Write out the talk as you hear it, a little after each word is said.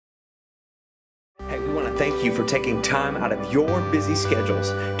we want to thank you for taking time out of your busy schedules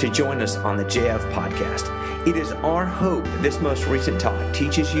to join us on the JF Podcast. It is our hope that this most recent talk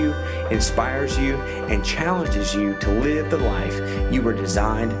teaches you, inspires you, and challenges you to live the life you were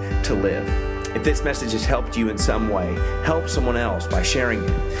designed to live. If this message has helped you in some way, help someone else by sharing it.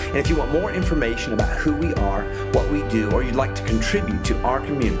 And if you want more information about who we are, what we do, or you'd like to contribute to our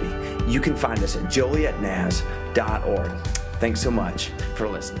community, you can find us at jolietnaz.org. Thanks so much for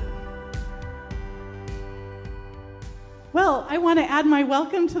listening. Well, I want to add my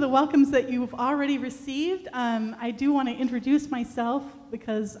welcome to the welcomes that you've already received. I do want to introduce myself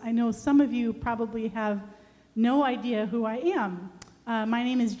because I know some of you probably have no idea who I am. My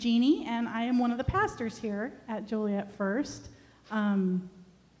name is Jeannie, and I am one of the pastors here at Joliet First. And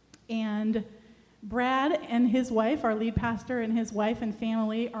Brad and his wife, our lead pastor, and his wife and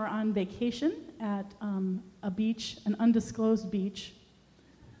family are on vacation at a beach, an undisclosed beach.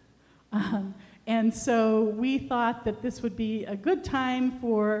 And so we thought that this would be a good time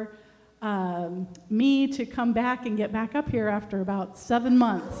for me to come back and get back up here after about 7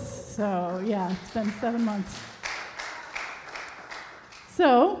 months. So yeah, it's been 7 months.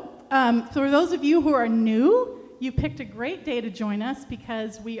 So for those of you who are new, you picked a great day to join us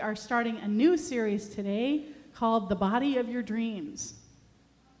because we are starting a new series today called The Body of Your Dreams.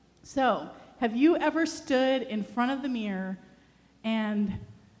 So have you ever stood in front of the mirror and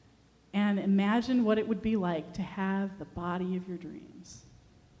imagine what it would be like to have the body of your dreams?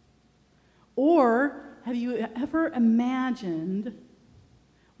 Or have you ever imagined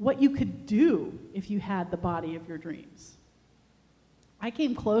what you could do if you had the body of your dreams? I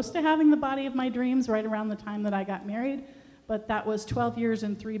came close to having the body of my dreams right around the time that I got married, but that was 12 years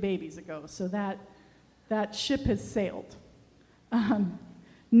and 3 babies ago, so that ship has sailed.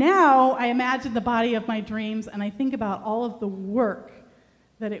 Now I imagine the body of my dreams, and I think about all of the work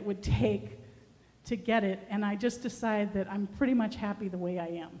that it would take to get it, and I just decide that I'm pretty much happy the way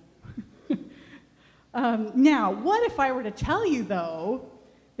I am. Now, what if I were to tell you, though,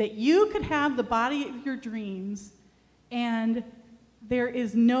 that you could have the body of your dreams and there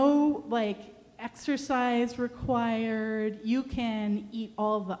is no, exercise required, you can eat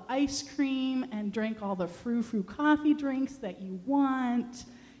all the ice cream and drink all the frou-frou coffee drinks that you want,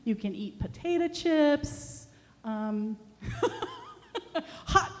 you can eat potato chips,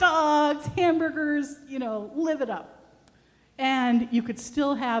 hot dogs, hamburgers, live it up. And you could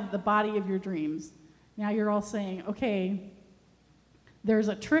still have the body of your dreams. Now you're all saying, okay, there's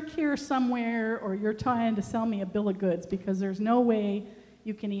a trick here somewhere, or you're trying to sell me a bill of goods because there's no way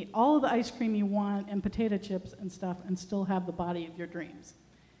you can eat all of the ice cream you want and potato chips and stuff and still have the body of your dreams.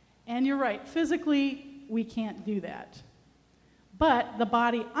 And you're right, physically, we can't do that. But the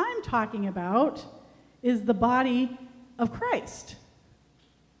body I'm talking about is the body of Christ.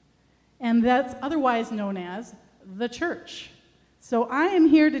 And that's otherwise known as the church. So I am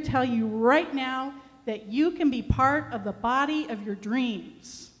here to tell you right now that you can be part of the body of your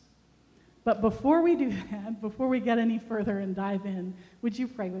dreams. But before we do that, before we get any further and dive in, would you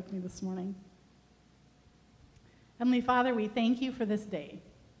pray with me this morning? Heavenly Father, we thank you for this day.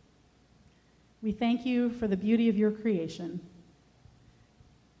 We thank you for the beauty of your creation.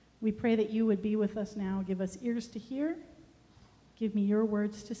 We pray that you would be with us now, give us ears to hear, give me your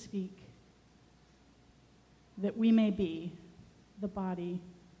words to speak, that we may be the body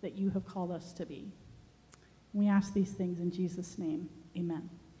that you have called us to be. We ask these things in Jesus' name. Amen.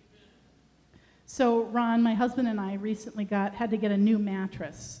 So Ron, my husband, and I recently had to get a new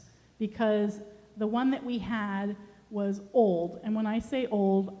mattress because the one that we had was old. And when I say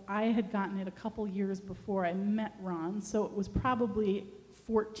old, I had gotten it a couple years before I met Ron, so it was probably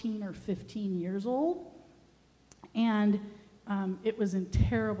 14 or 15 years old. And it was in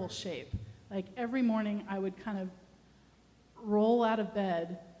terrible shape. Like every morning I would kind of roll out of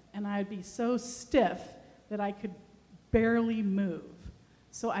bed and I'd be so stiff that I could barely move.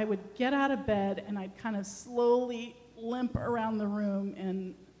 So I would get out of bed and I'd kind of slowly limp around the room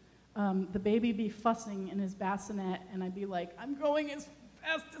and the baby be fussing in his bassinet and I'd be like, I'm going as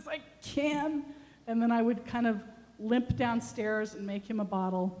fast as I can. And then I would kind of limp downstairs and make him a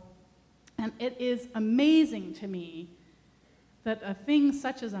bottle. And it is amazing to me that a thing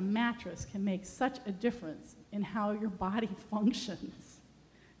such as a mattress can make such a difference in how your body functions.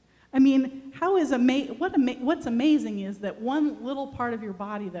 I mean, what's amazing is that one little part of your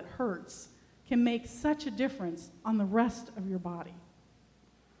body that hurts can make such a difference on the rest of your body.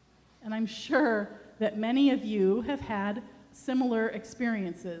 And I'm sure that many of you have had similar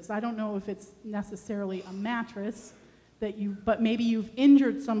experiences. I don't know if it's necessarily a mattress but maybe you've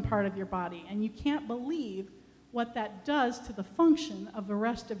injured some part of your body, and you can't believe what that does to the function of the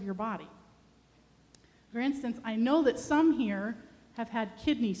rest of your body. For instance, I know that some here have had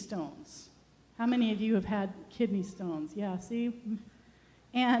kidney stones. How many of you have had kidney stones? Yeah, see?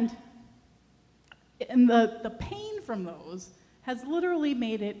 And the pain from those has literally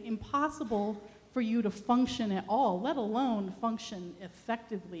made it impossible for you to function at all, let alone function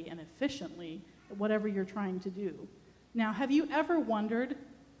effectively and efficiently at whatever you're trying to do. Now, have you ever wondered,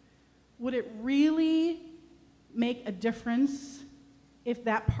 would it really make a difference if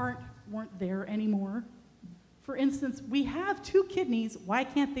that part weren't there anymore? For instance, we have 2 kidneys. Why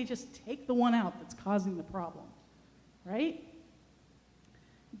can't they just take the one out that's causing the problem, right?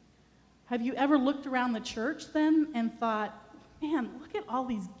 Have you ever looked around the church then and thought, man, look at all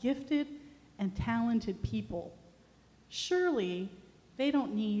these gifted and talented people. Surely they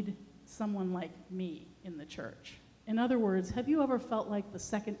don't need someone like me in the church. In other words, have you ever felt like the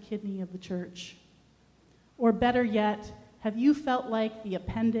second kidney of the church? Or better yet, have you felt like the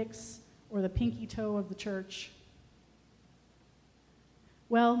appendix or the pinky toe of the church?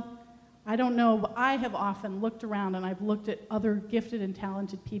 Well, I don't know, but I have often looked around and I've looked at other gifted and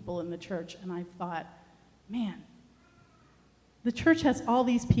talented people in the church, and I've thought, man, the church has all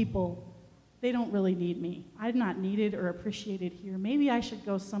these people. They don't really need me. I'm not needed or appreciated here. Maybe I should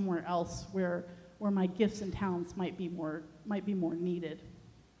go somewhere else where my gifts and talents might be more needed.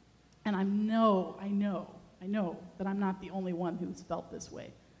 And I know that I'm not the only one who's felt this way.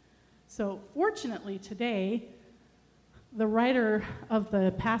 So fortunately today, the writer of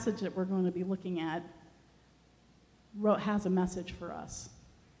the passage that we're going to be looking at has a message for us.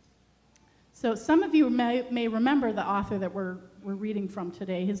 So some of you may remember the author that we're reading from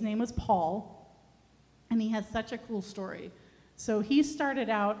today. His name was Paul, and he has such a cool story. So he started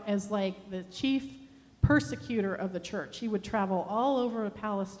out as like the chief persecutor of the church. He would travel all over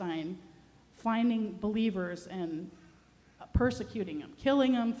Palestine, finding believers and persecuting them,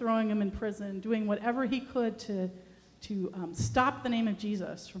 killing them, throwing them in prison, doing whatever he could to stop the name of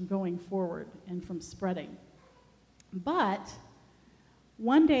Jesus from going forward and from spreading. But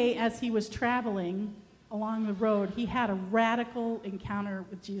one day as he was traveling along the road, he had a radical encounter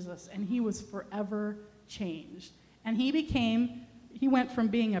with Jesus, and he was forever changed. And he went from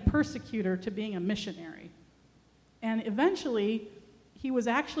being a persecutor to being a missionary. And eventually, he was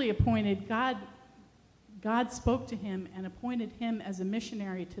actually appointed, God spoke to him and appointed him as a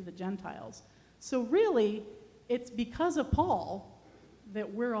missionary to the Gentiles. So really, it's because of Paul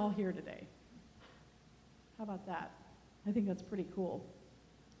that we're all here today. How about that? I think that's pretty cool.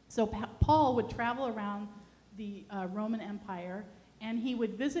 So Paul would travel around the Roman Empire, and he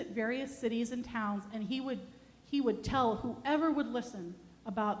would visit various cities and towns, and he would tell whoever would listen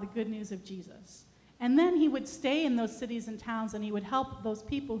about the good news of Jesus. And then he would stay in those cities and towns, and he would help those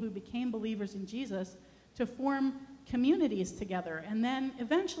people who became believers in Jesus to form communities together. And then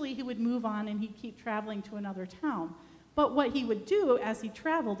eventually he would move on and he'd keep traveling to another town. But what he would do as he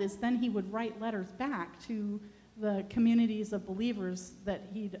traveled is then he would write letters back to the communities of believers that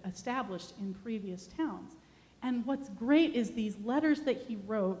he'd established in previous towns. And what's great is these letters that he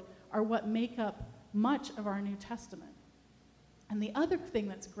wrote are what make up much of our New Testament. And the other thing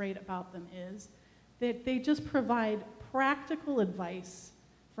that's great about them is that they just provide practical advice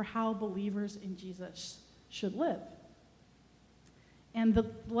for how believers in Jesus should live. And the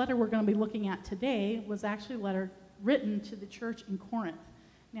letter we're going to be looking at today was actually a letter written to the church in Corinth.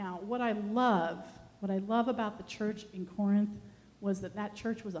 Now, what I love about the church in Corinth was that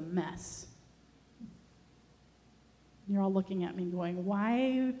church was a mess. You're all looking at me going,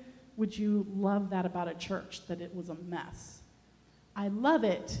 why would you love that about a church, that it was a mess? I love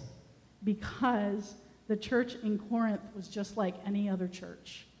it because the church in Corinth was just like any other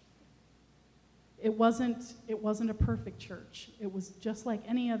church. It wasn't a perfect church. It was just like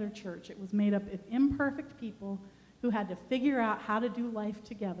any other church. It was made up of imperfect people who had to figure out how to do life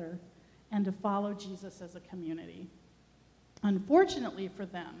together and to follow Jesus as a community. Unfortunately for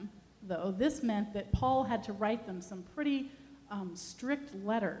them, though, this meant that Paul had to write them some pretty strict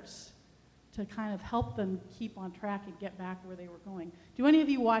letters to kind of help them keep on track and get back where they were going. Do any of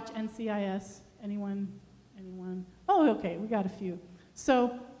you watch NCIS? Anyone? Oh, okay, we got a few.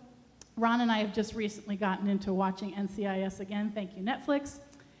 So Ron and I have just recently gotten into watching NCIS again. Thank you, Netflix.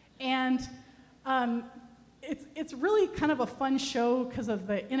 And it's really kind of a fun show because of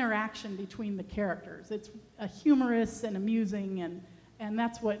the interaction between the characters. It's humorous and amusing, and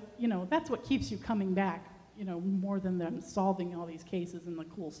that's what keeps you coming back, more than them solving all these cases and the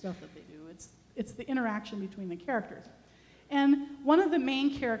cool stuff that they do. It's the interaction between the characters. And one of the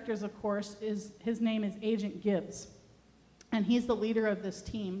main characters, of course, his name is Agent Gibbs, and he's the leader of this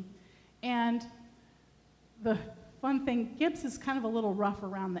team. And the fun thing, Gibbs is kind of a little rough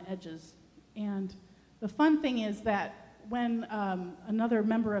around the edges, and The fun thing is that when another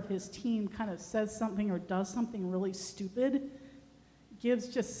member of his team kind of says something or does something really stupid, Gibbs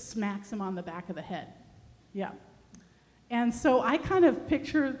just smacks him on the back of the head. Yeah. And so I kind of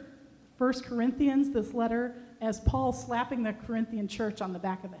picture 1 Corinthians, this letter, as Paul slapping the Corinthian church on the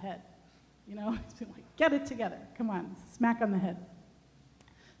back of the head. You know, like, get it together. Come on, smack on the head.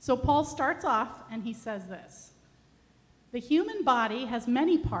 So Paul starts off and he says this: the human body has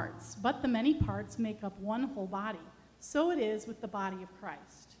many parts, but the many parts make up one whole body. So it is with the body of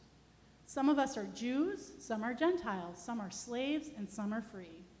Christ. Some of us are Jews, some are Gentiles, some are slaves, and some are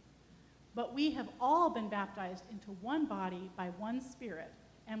free. But we have all been baptized into one body by one Spirit,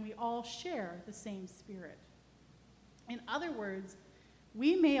 and we all share the same Spirit. In other words,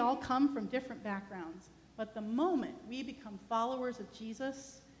 we may all come from different backgrounds, but the moment we become followers of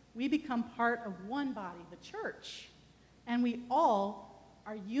Jesus, we become part of one body, the church, and we all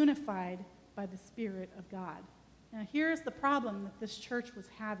are unified by the Spirit of God. Now, here's the problem that this church was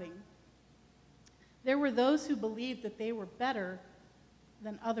having. There were those who believed that they were better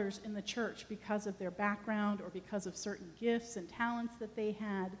than others in the church because of their background or because of certain gifts and talents that they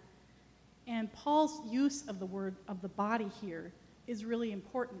had. And Paul's use of the word of the body here is really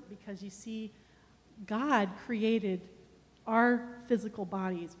important because you see, God created our physical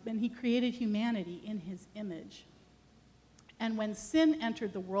bodies, and he created humanity in his image. And when sin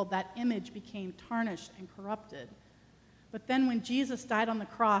entered the world, that image became tarnished and corrupted. But then when Jesus died on the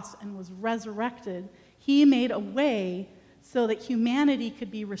cross and was resurrected, he made a way so that humanity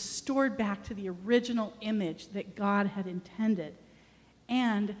could be restored back to the original image that God had intended.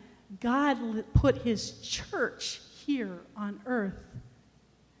 And God put his church here on earth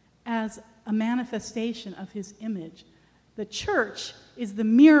as a manifestation of his image. The church is the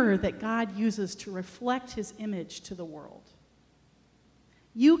mirror that God uses to reflect his image to the world.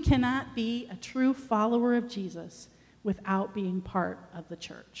 You cannot be a true follower of Jesus without being part of the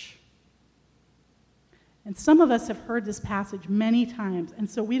church. And some of us have heard this passage many times, and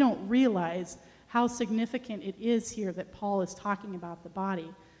so we don't realize how significant it is here that Paul is talking about the body.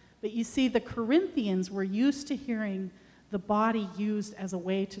 But you see, the Corinthians were used to hearing the body used as a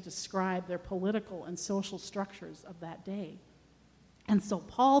way to describe their political and social structures of that day. And so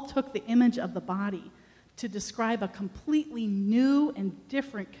Paul took the image of the body to describe a completely new and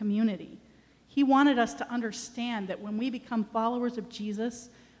different community. He wanted us to understand that when we become followers of Jesus,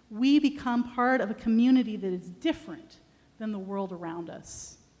 we become part of a community that is different than the world around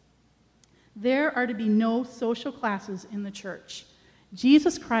us. There are to be no social classes in the church.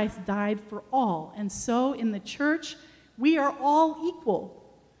 Jesus Christ died for all, and so in the church, we are all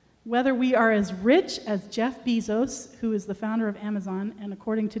equal. Whether we are as rich as Jeff Bezos, who is the founder of Amazon, and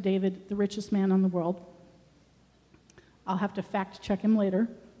according to David, the richest man in the world. I'll have to fact check him later.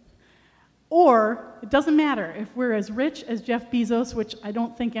 Or, it doesn't matter if we're as rich as Jeff Bezos, which I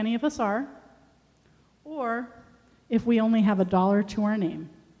don't think any of us are, or if we only have $1 to our name.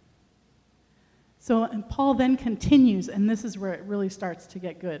 So, and Paul then continues, and this is where it really starts to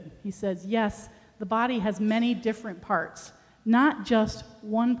get good. He says, yes, the body has many different parts, not just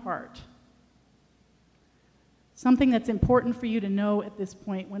one part. Something that's important for you to know at this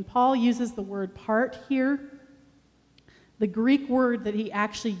point, when Paul uses the word part here, the Greek word that he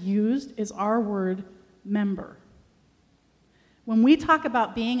actually used is our word member. When we talk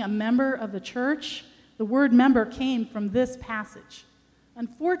about being a member of the church, the word member came from this passage.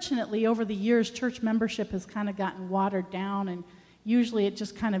 Unfortunately, over the years, church membership has kind of gotten watered down, and usually it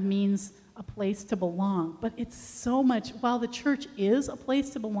just kind of means a place to belong. But it's so much, while the church is a place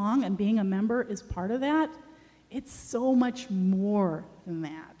to belong and being a member is part of that, it's so much more than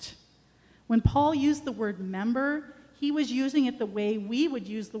that. When Paul used the word member, he was using it the way we would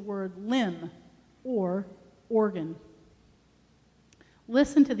use the word limb or organ.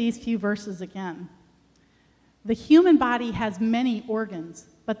 Listen to these few verses again. The human body has many organs,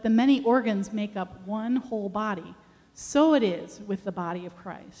 but the many organs make up one whole body. So it is with the body of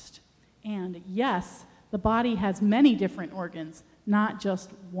Christ. And yes, the body has many different organs, not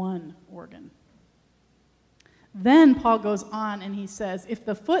just one organ. Then Paul goes on and he says, if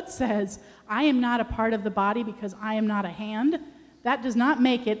the foot says, I am not a part of the body because I am not a hand, that does not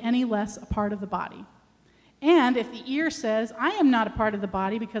make it any less a part of the body. And if the ear says, I am not a part of the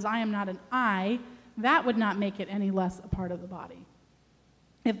body because I am not an eye, that would not make it any less a part of the body.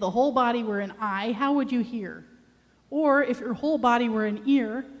 If the whole body were an eye, how would you hear? Or if your whole body were an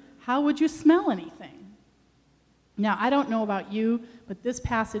ear, how would you smell anything? Now, I don't know about you, but this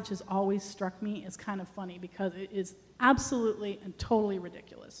passage has always struck me as kind of funny because it is absolutely and totally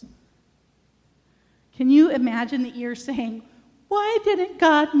ridiculous. Can you imagine the ear saying, why didn't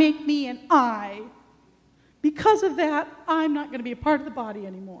God make me an eye? Because of that, I'm not going to be a part of the body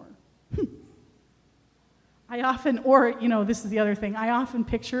anymore. This is the other thing, I often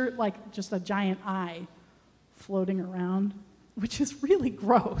picture like just a giant eye floating around, which is really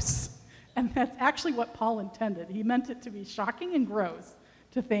gross. And that's actually what Paul intended. He meant it to be shocking and gross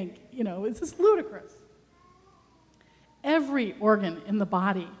to think, this is ludicrous. Every organ in the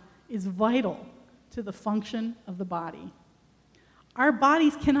body is vital to the function of the body. Our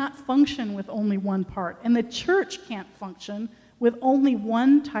bodies cannot function with only one part, and the church can't function with only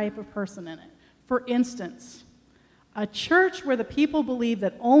one type of person in it. For instance, a church where the people believe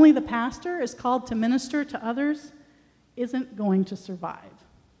that only the pastor is called to minister to others isn't going to survive.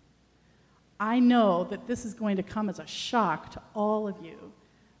 I know that this is going to come as a shock to all of you,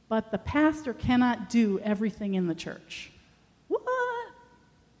 but the pastor cannot do everything in the church. What?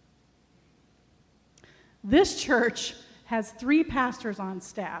 This church has 3 pastors on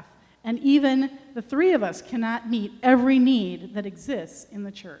staff, and even the 3 of us cannot meet every need that exists in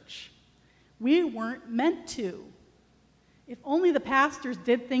the church. We weren't meant to. If only the pastors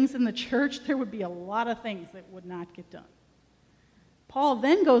did things in the church, there would be a lot of things that would not get done. Paul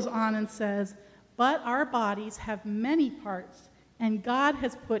then goes on and says, but our bodies have many parts, and God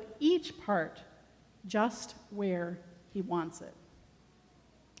has put each part just where he wants it.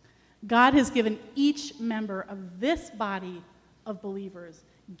 God has given each member of this body of believers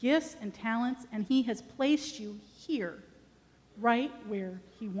gifts and talents, and he has placed you here, right where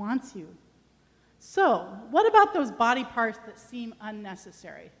he wants you. So, what about those body parts that seem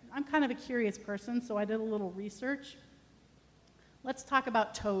unnecessary? I'm kind of a curious person, so I did a little research. Let's talk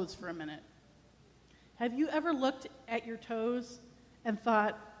about toes for a minute. Have you ever looked at your toes and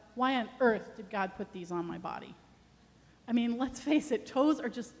thought, why on earth did God put these on my body? I mean, let's face it, toes are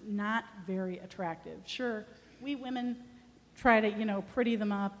just not very attractive. Sure, we women try to, pretty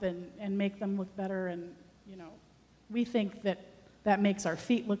them up and make them look better, and, we think that makes our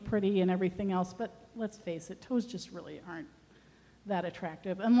feet look pretty and everything else, but let's face it, toes just really aren't that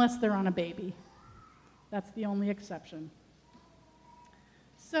attractive, unless they're on a baby. That's the only exception.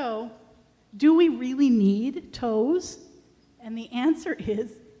 So, do we really need toes? And the answer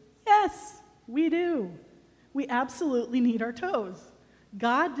is, yes, we do. We absolutely need our toes.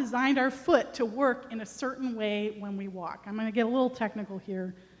 God designed our foot to work in a certain way when we walk. I'm going to get a little technical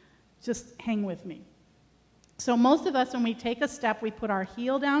here. Just hang with me. So most of us, when we take a step, we put our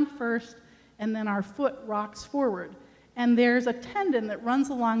heel down first, and then our foot rocks forward. And there's a tendon that runs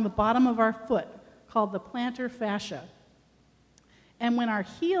along the bottom of our foot called the plantar fascia. And when our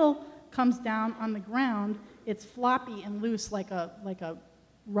heel comes down on the ground, it's floppy and loose like a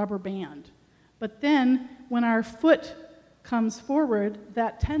rubber band. But then when our foot comes forward,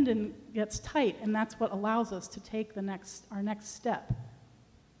 that tendon gets tight, and that's what allows us to take our next step.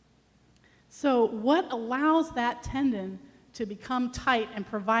 So what allows that tendon to become tight and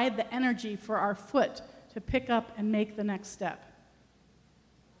provide the energy for our foot to pick up and make the next step?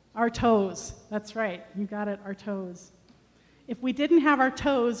 Our toes. That's right. You got it, our toes. If we didn't have our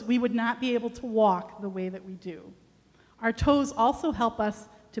toes, we would not be able to walk the way that we do. Our toes also help us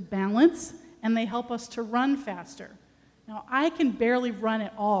to balance, and they help us to run faster. Now, I can barely run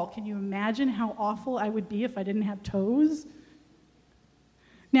at all. Can you imagine how awful I would be if I didn't have toes?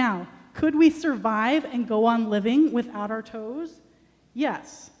 Now, could we survive and go on living without our toes?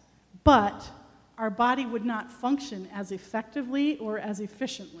 Yes, but our body would not function as effectively or as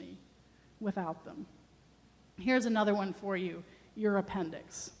efficiently without them. Here's another one for you, your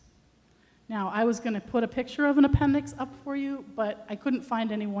appendix. Now, I was going to put a picture of an appendix up for you, but I couldn't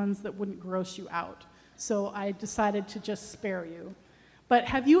find any ones that wouldn't gross you out. So I decided to just spare you. But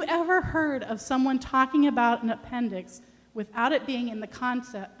have you ever heard of someone talking about an appendix without it being in the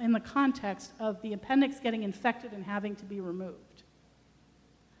context of the appendix getting infected and having to be removed?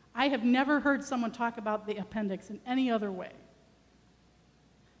 I have never heard someone talk about the appendix in any other way.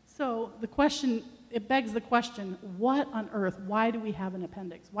 So it begs the question, what on earth, why do we have an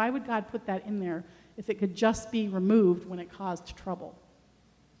appendix? Why would God put that in there if it could just be removed when it caused trouble?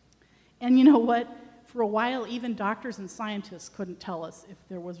 And you know what? For a while, even doctors and scientists couldn't tell us if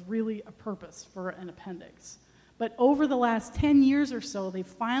there was really a purpose for an appendix. But over the last 10 years or so, they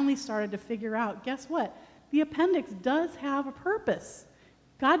finally started to figure out, guess what? The appendix does have a purpose.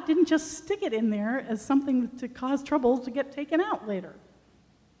 God didn't just stick it in there as something to cause trouble to get taken out later.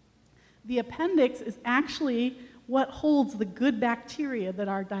 The appendix is actually what holds the good bacteria that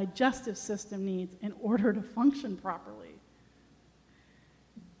our digestive system needs in order to function properly.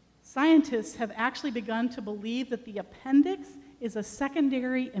 Scientists have actually begun to believe that the appendix is a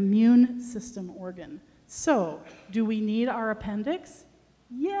secondary immune system organ. So, do we need our appendix?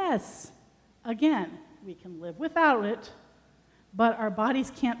 Yes. Again, we can live without it, but our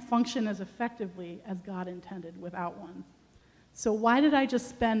bodies can't function as effectively as God intended without one. So why did I just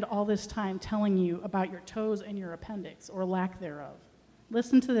spend all this time telling you about your toes and your appendix, or lack thereof?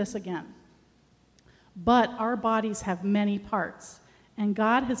 Listen to this again. But our bodies have many parts, and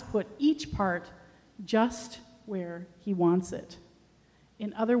God has put each part just where he wants it.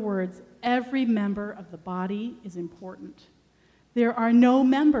 In other words, every member of the body is important. There are no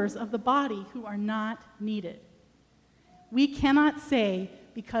members of the body who are not needed. We cannot say,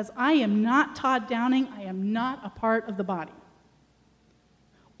 because I am not Todd Downing, I am not a part of the body.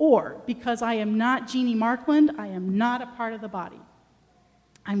 Or, because I am not Jeannie Markland, I am not a part of the body.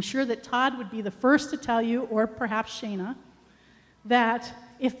 I'm sure that Todd would be the first to tell you, or perhaps Shayna, that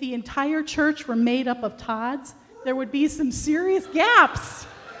if the entire church were made up of Todds, there would be some serious gaps.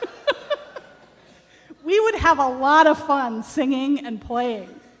 We would have a lot of fun singing and playing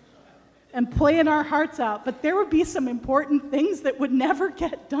our hearts out, but there would be some important things that would never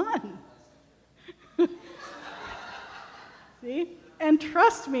get done. See? And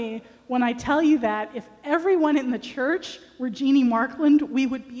trust me when I tell you that if everyone in the church were Jeannie Markland, we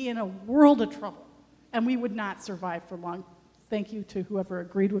would be in a world of trouble, and we would not survive for long. Thank you to whoever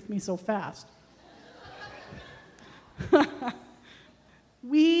agreed with me so fast.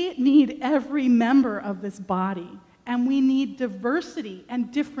 We need every member of this body, and we need diversity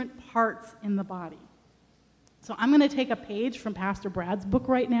and different parts in the body. So I'm going to take a page from Pastor Brad's book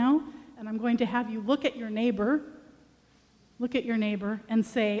right now, and I'm going to have you look at your neighbor, and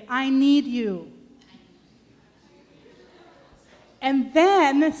say, I need you. And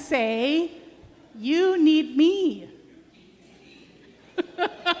then say, you need me.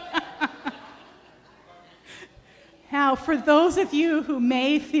 Now, for those of you who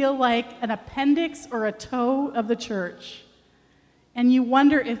may feel like an appendix or a toe of the church, and you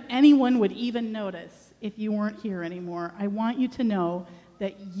wonder if anyone would even notice if you weren't here anymore, I want you to know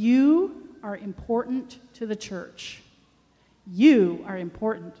that you are important to the church. You are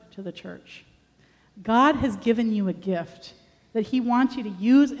important to the church. God has given you a gift that he wants you to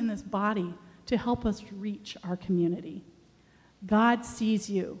use in this body to help us reach our community. God sees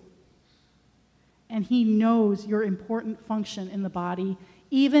you, and he knows your important function in the body,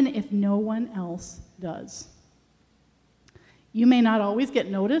 even if no one else does. You may not always get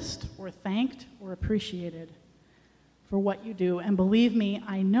noticed or thanked or appreciated for what you do, and believe me,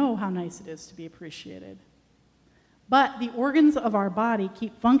 I know how nice it is to be appreciated. But the organs of our body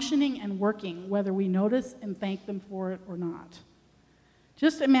keep functioning and working, whether we notice and thank them for it or not.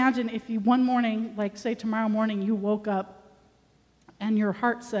 Just imagine if you one morning, like say tomorrow morning, you woke up and your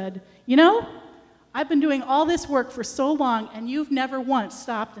heart said, you know, I've been doing all this work for so long, and you've never once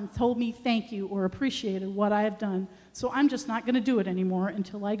stopped and told me thank you or appreciated what I have done, so I'm just not going to do it anymore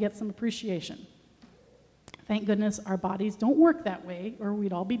until I get some appreciation. Thank goodness our bodies don't work that way, or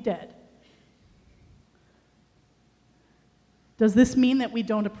we'd all be dead. Does this mean that we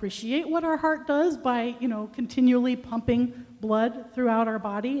don't appreciate what our heart does by, continually pumping blood throughout our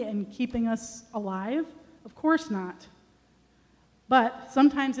body and keeping us alive? Of course not. But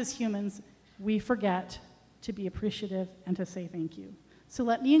sometimes as humans, we forget to be appreciative and to say thank you. So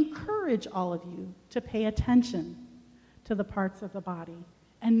let me encourage all of you to pay attention to the parts of the body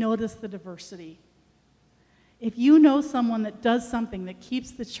and notice the diversity. If you know someone that does something that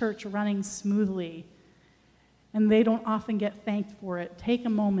keeps the church running smoothly, and they don't often get thanked for it, take a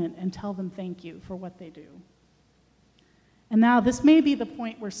moment and tell them thank you for what they do. And now this may be the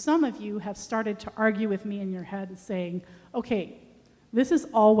point where some of you have started to argue with me in your head and saying, okay, this is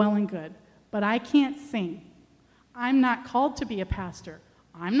all well and good, but I can't sing. I'm not called to be a pastor.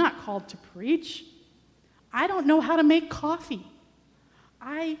 I'm not called to preach. I don't know how to make coffee.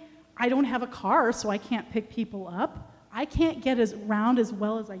 I don't have a car, so I can't pick people up. I can't get around as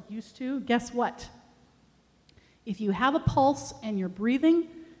well as I used to. Guess what? If you have a pulse and you're breathing,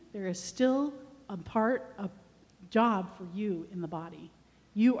 there is still a job for you in the body.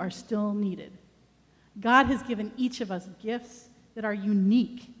 You are still needed. God has given each of us gifts that are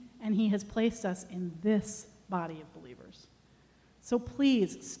unique, and he has placed us in this body of believers. So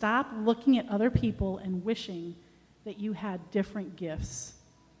please stop looking at other people and wishing that you had different gifts.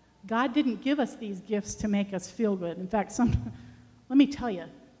 God didn't give us these gifts to make us feel good. In fact, let me tell you,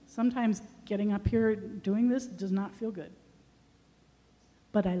 sometimes getting up here doing this does not feel good.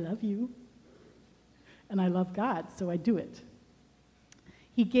 But I love you, and I love God, so I do it.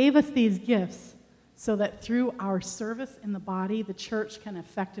 He gave us these gifts so that through our service in the body, the church can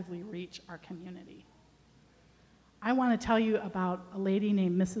effectively reach our community. I want to tell you about a lady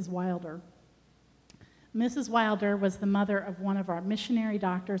named Mrs. Wilder. Mrs. Wilder was the mother of one of our missionary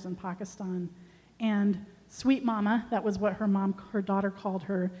doctors in Pakistan, And Sweet Mama, that was what her daughter called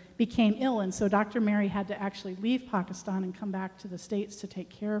her, became ill. And so Dr. Mary had to actually leave Pakistan and come back to the States to take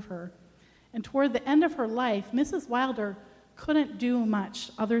care of her. And toward the end of her life, Mrs. Wilder couldn't do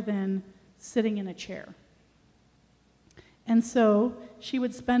much other than sitting in a chair. And so she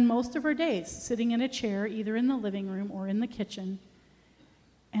would spend most of her days sitting in a chair, either in the living room or in the kitchen.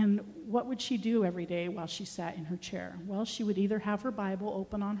 And what would she do every day while she sat in her chair? Well, she would either have her Bible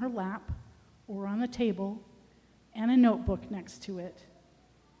open on her lap or on the table and a notebook next to it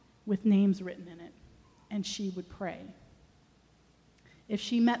with names written in it, and she would pray. If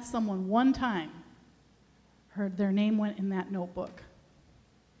she met someone one time, their name went in that notebook.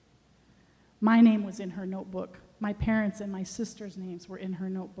 My name was in her notebook. My parents and my sister's names were in her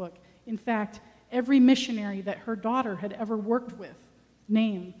notebook. In fact, every missionary that her daughter had ever worked with,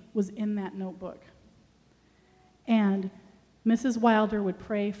 name was in that notebook. And Mrs. Wilder would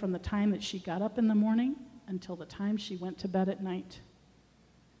pray from the time that she got up in the morning until the time she went to bed at night.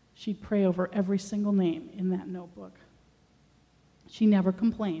 She'd pray over every single name in that notebook. She never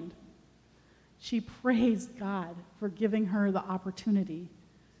complained. She praised God for giving her the opportunity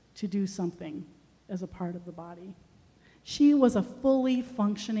to do something as a part of the body. She was a fully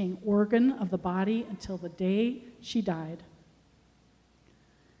functioning organ of the body until the day she died.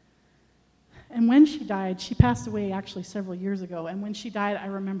 And when she died, she passed away actually several years ago, and when she died, I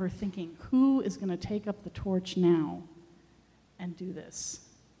remember thinking, who is going to take up the torch now and do this?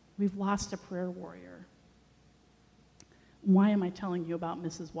 We've lost a prayer warrior. Why am I telling you about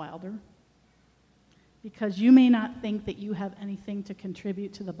Mrs. Wilder? Because you may not think that you have anything to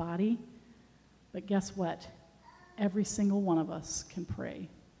contribute to the body, but guess what? Every single one of us can pray.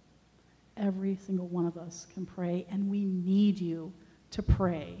 Every single one of us can pray, and we need you to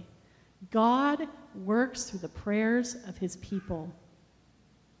pray. God works through the prayers of his people.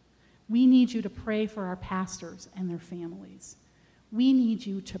 We need you to pray for our pastors and their families. We need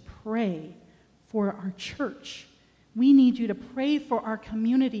you to pray for our church. We need you to pray for our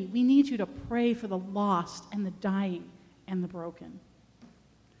community. We need you to pray for the lost and the dying and the broken.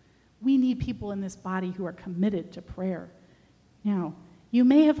 We need people in this body who are committed to prayer. Now, you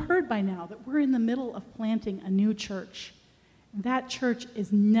may have heard by now that we're in the middle of planting a new church. That church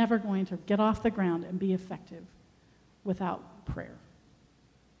is never going to get off the ground and be effective without prayer.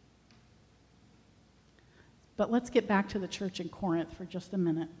 But let's get back to the church in Corinth for just a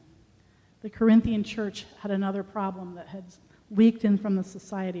minute. The Corinthian church had another problem that had leaked in from the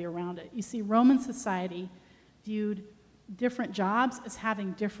society around it. You see, Roman society viewed different jobs as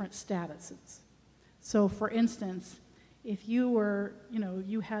having different statuses. So, for instance, if you were,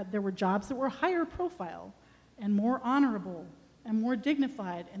 there were jobs that were higher profile and more honorable and more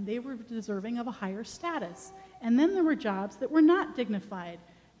dignified, and they were deserving of a higher status. And then there were jobs that were not dignified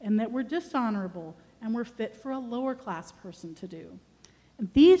and that were dishonorable and were fit for a lower class person to do.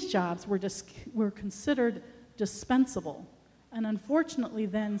 And these jobs were considered dispensable, and unfortunately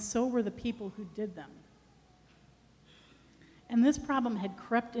then so were the people who did them. And this problem had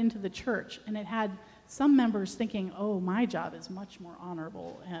crept into the church, and it had some members thinking, oh, my job is much more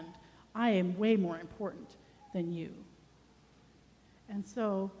honorable, and I am way more important than you. And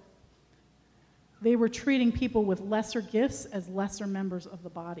so they were treating people with lesser gifts as lesser members of the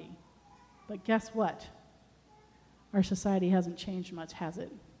body. But guess what? Our society hasn't changed much, has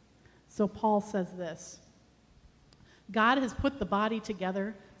it? So Paul says this: God has put the body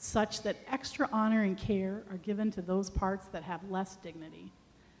together such that extra honor and care are given to those parts that have less dignity.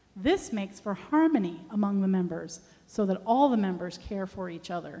 This makes for harmony among the members, so that all the members care for each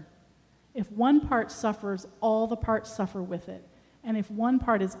other. If one part suffers, all the parts suffer with it. And if one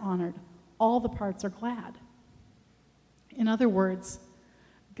part is honored, all the parts are glad. In other words,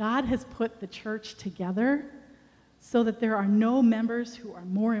 God has put the church together so that there are no members who are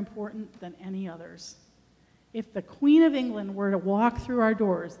more important than any others. If the Queen of England were to walk through our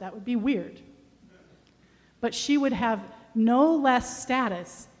doors, that would be weird. But she would have no less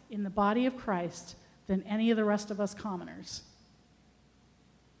status in the body of Christ than any of the rest of us commoners.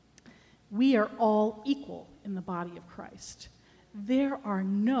 We are all equal in the body of Christ. There are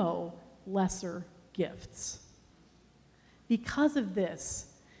no lesser gifts. Because of this,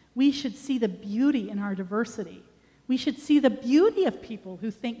 we should see the beauty in our diversity. We should see the beauty of people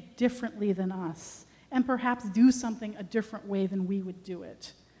who think differently than us and perhaps do something a different way than we would do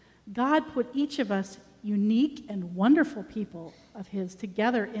it. God put each of us, unique and wonderful people of his,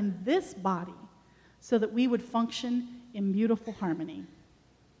 together in this body so that we would function in beautiful harmony.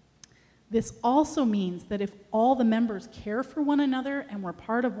 This also means that if all the members care for one another and we're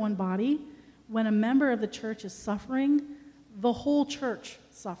part of one body, when a member of the church is suffering, the whole church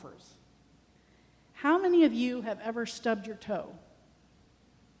suffers. How many of you have ever stubbed your toe?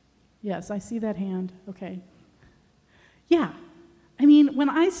 Yes, I see that hand. Okay. Yeah. I mean, when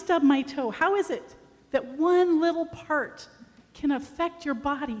I stub my toe, how is it that one little part can affect your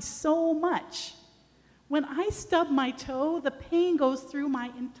body so much? When I stub my toe, the pain goes through my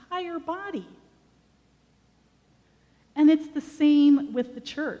entire body. And it's the same with the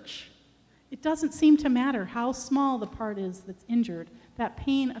church. It doesn't seem to matter how small the part is that's injured. That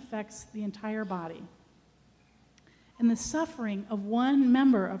pain affects the entire body. And the suffering of one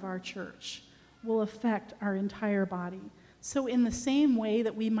member of our church will affect our entire body. So in the same way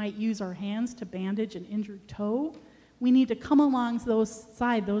that we might use our hands to bandage an injured toe, we need to come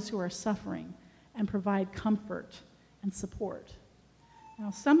alongside those who are suffering and provide comfort and support.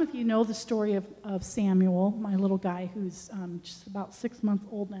 Now, some of you know the story of Samuel, my little guy who's just about 6 months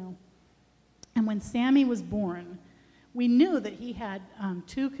old now. And when Sammy was born, we knew that he had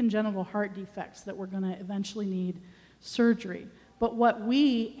 2 congenital heart defects that were going to eventually need surgery. But what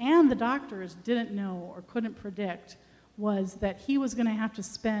we and the doctors didn't know or couldn't predict was that he was going to have to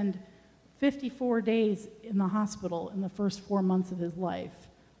spend 54 days in the hospital in the first 4 months of his life.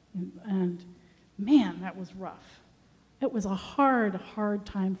 And man, that was rough. It was a hard, hard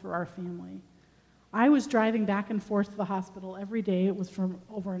time for our family. I was driving back and forth to the hospital every day. It was from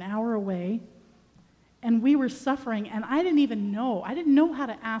over an hour away. And we were suffering, and I didn't even know. I didn't know how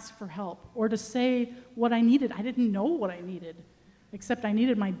to ask for help or to say what I needed. I didn't know what I needed, except I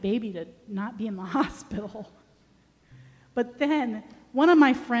needed my baby to not be in the hospital. But then one of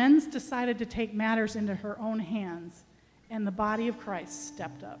my friends decided to take matters into her own hands, and the body of Christ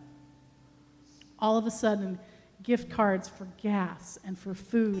stepped up. All of a sudden, gift cards for gas and for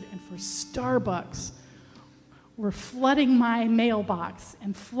food and for Starbucks were flooding my mailbox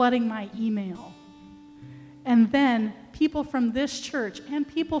and flooding my email. And then people from this church and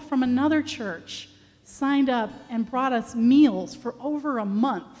people from another church signed up and brought us meals for over a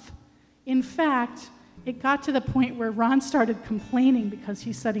month. In fact, it got to the point where Ron started complaining because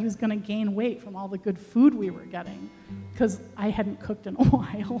he said he was going to gain weight from all the good food we were getting because I hadn't cooked in a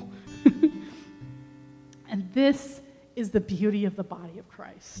while. And this is the beauty of the body of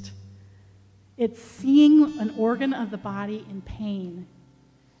Christ. It's seeing an organ of the body in pain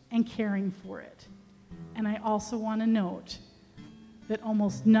and caring for it. And I also want to note that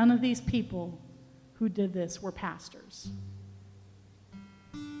almost none of these people who did this were pastors.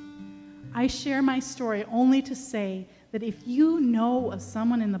 I share my story only to say that if you know of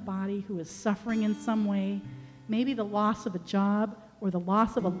someone in the body who is suffering in some way, maybe the loss of a job or the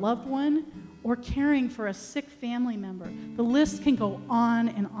loss of a loved one or caring for a sick family member, the list can go on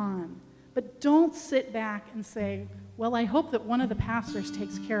and on. But don't sit back and say, well, I hope that one of the pastors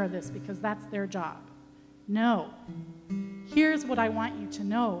takes care of this because that's their job. No. Here's what I want you to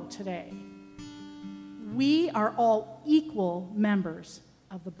know today. We are all equal members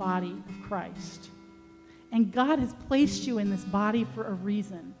of the body of Christ. And God has placed you in this body for a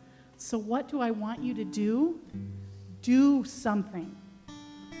reason. So what do I want you to do? Do something.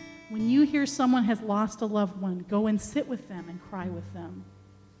 When you hear someone has lost a loved one, go and sit with them and cry with them.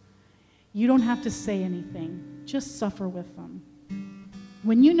 You don't have to say anything. Just suffer with them.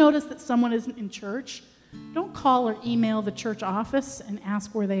 When you notice that someone isn't in church, don't call or email the church office and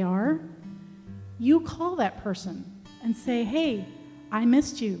ask where they are. You call that person and say, hey, I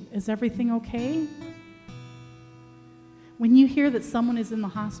missed you. Is everything okay? When you hear that someone is in the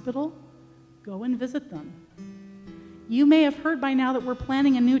hospital, go and visit them. You may have heard by now that we're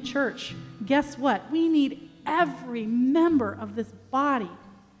planning a new church. Guess what? We need every member of this body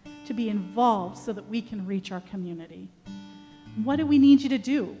to be involved so that we can reach our community. What do we need you to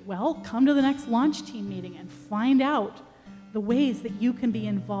do? Well, come to the next launch team meeting and find out the ways that you can be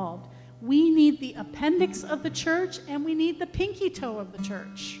involved. We need the appendix of the church and we need the pinky toe of the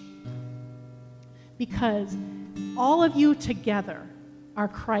church. Because all of you together are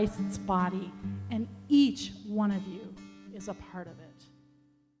Christ's body and each one of you is a part of it.